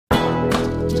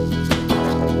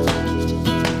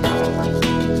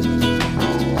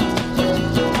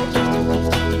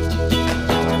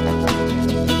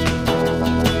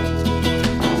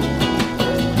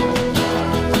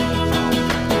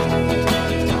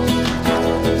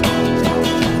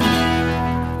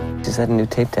Is that a new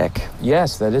tape deck?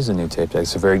 Yes, that is a new tape deck.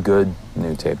 It's a very good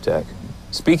new tape deck.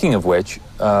 Speaking of which,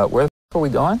 where the f are we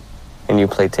going? And you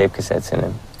play tape cassettes in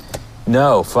it?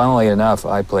 No, funnily enough,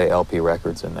 I play LP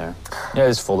records in there. Yeah,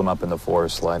 just fold them up in the floor,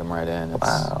 slide them right in.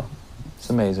 Wow. It's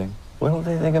amazing. What will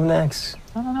they think of next?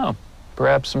 I don't know.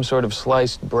 Perhaps some sort of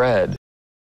sliced bread.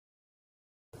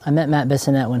 I met Matt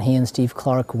Bissonette when he and Steve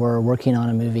Clark were working on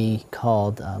a movie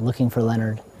called Looking for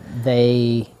Leonard.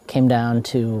 They came down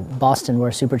to Boston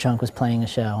where Superchunk was playing a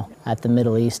show at the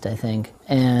Middle East, I think,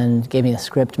 and gave me a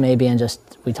script maybe, and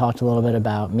we talked a little bit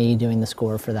about me doing the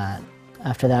score for that.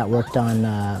 After that, worked on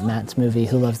Matt's movie,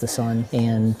 Who Loves the Sun,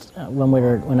 and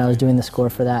when I was doing the score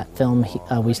for that film,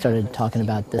 we started talking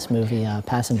about this movie,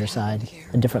 Passenger Side,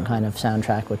 a different kind of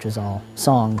soundtrack, which was all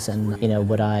songs, and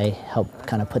would I help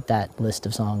kind of put that list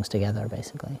of songs together,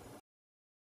 basically.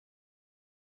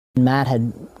 Matt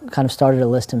had kind of started a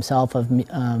list himself of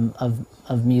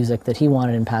music that he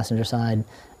wanted in Passenger Side,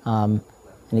 and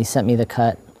he sent me the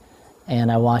cut. And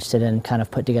I watched it and kind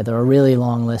of put together a really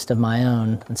long list of my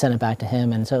own and sent it back to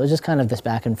him. And so it was just kind of this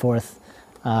back and forth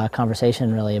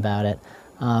conversation really about it,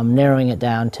 narrowing it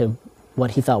down to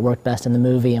what he thought worked best in the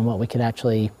movie and what we could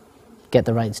actually get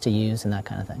the rights to use and that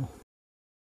kind of thing.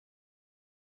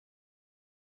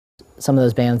 Some of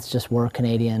those bands just were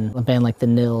Canadian. A band like the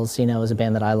Nils, was a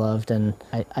band that I loved, and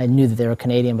I knew that they were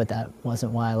Canadian, but that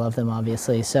wasn't why I loved them,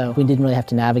 obviously. So we didn't really have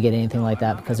to navigate anything like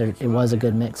that because it was a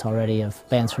good mix already of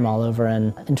bands from all over.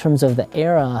 And in terms of the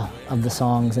era of the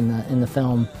songs in the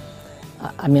film,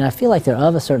 I feel like they're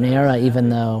of a certain era, even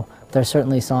though there are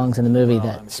certainly songs in the movie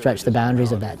that stretch the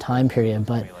boundaries of that time period.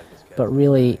 But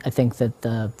really, I think that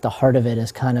the heart of it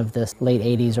is kind of this late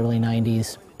 80s, early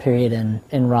 90s period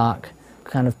in rock.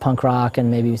 Kind of punk rock and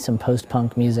maybe some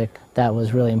post-punk music that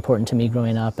was really important to me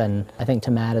growing up, and I think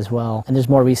to Matt as well. And there's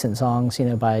more recent songs,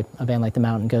 by a band like the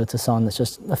Mountain Goats, a song that's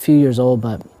just a few years old,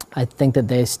 but I think that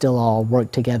they still all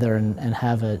work together and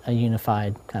have a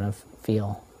unified kind of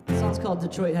feel. The song's called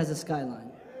Detroit Has a Skyline.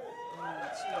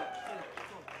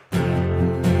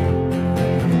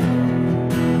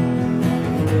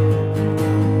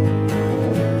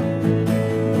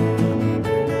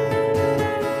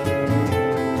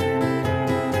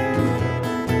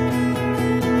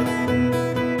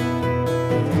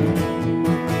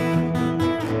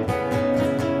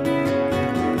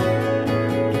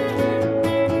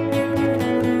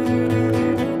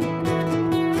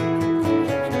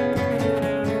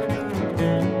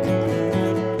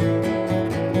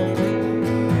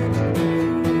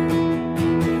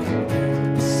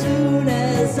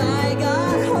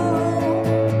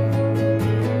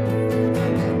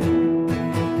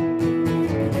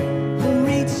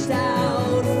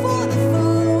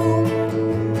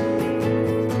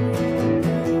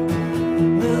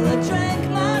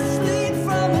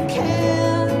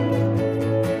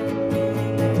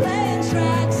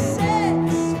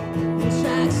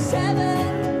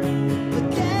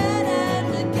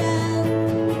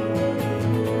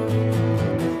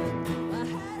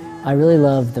 I really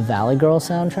love the Valley Girl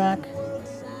soundtrack,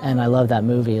 and I love that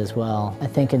movie as well. I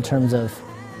think in terms of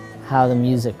how the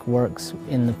music works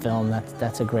in the film,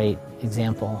 that's a great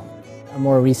example. A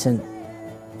more recent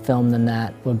film than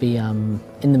that would be In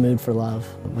the Mood for Love,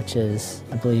 which is,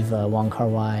 I believe, a Wong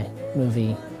Kar-wai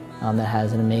movie that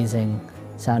has an amazing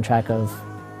soundtrack of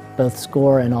both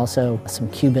score and also some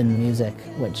Cuban music,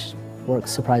 which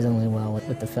works surprisingly well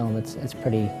with the film. It's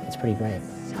pretty great.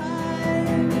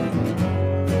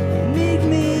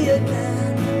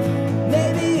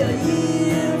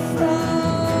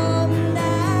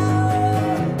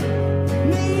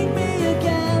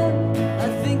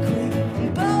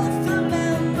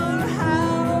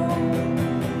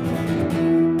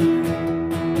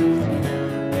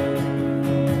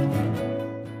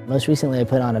 Most recently I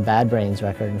put on a Bad Brains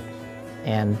record,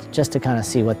 and just to kind of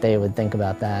see what they would think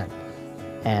about that.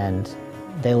 And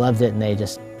they loved it and they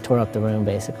just tore up the room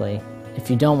basically. If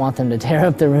you don't want them to tear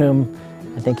up the room,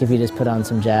 I think if you just put on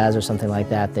some jazz or something like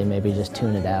that, they maybe just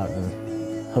tune it out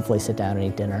and hopefully sit down and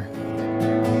eat dinner.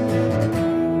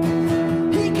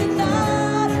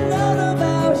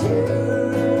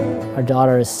 Our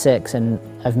daughter is 6, and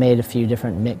I've made a few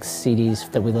different mix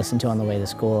CDs that we listen to on the way to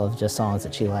school of just songs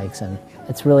that she likes, and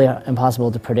it's really impossible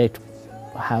to predict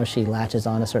how she latches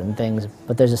on to certain things,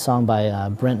 but there's a song by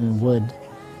Brenton Wood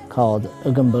called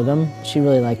Oogum Boogum. She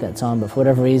really liked that song, but for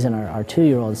whatever reason, our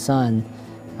 2-year-old son,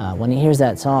 when he hears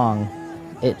that song,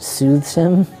 it soothes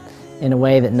him in a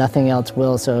way that nothing else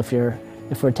will. So if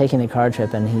we're taking a car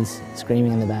trip and he's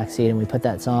screaming in the back seat and we put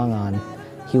that song on,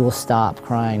 he will stop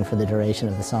crying for the duration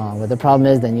of the song. But the problem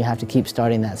is then you have to keep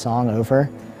starting that song over,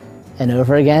 and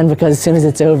over again, because as soon as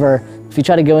it's over, if you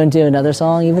try to go into another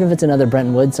song, even if it's another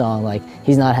Brenton Wood song, like,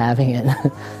 he's not having it.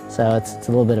 So it's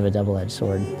a little bit of a double-edged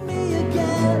sword.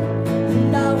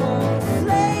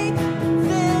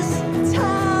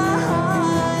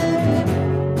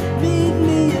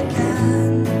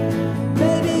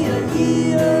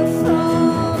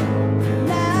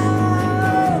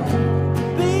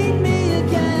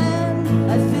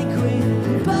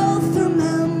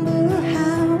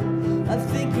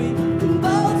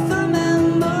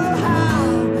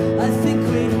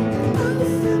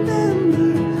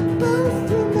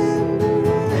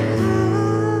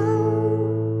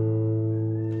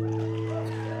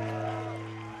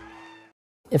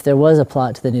 If there was a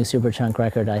plot to the new Superchunk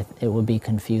record, it would be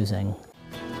confusing.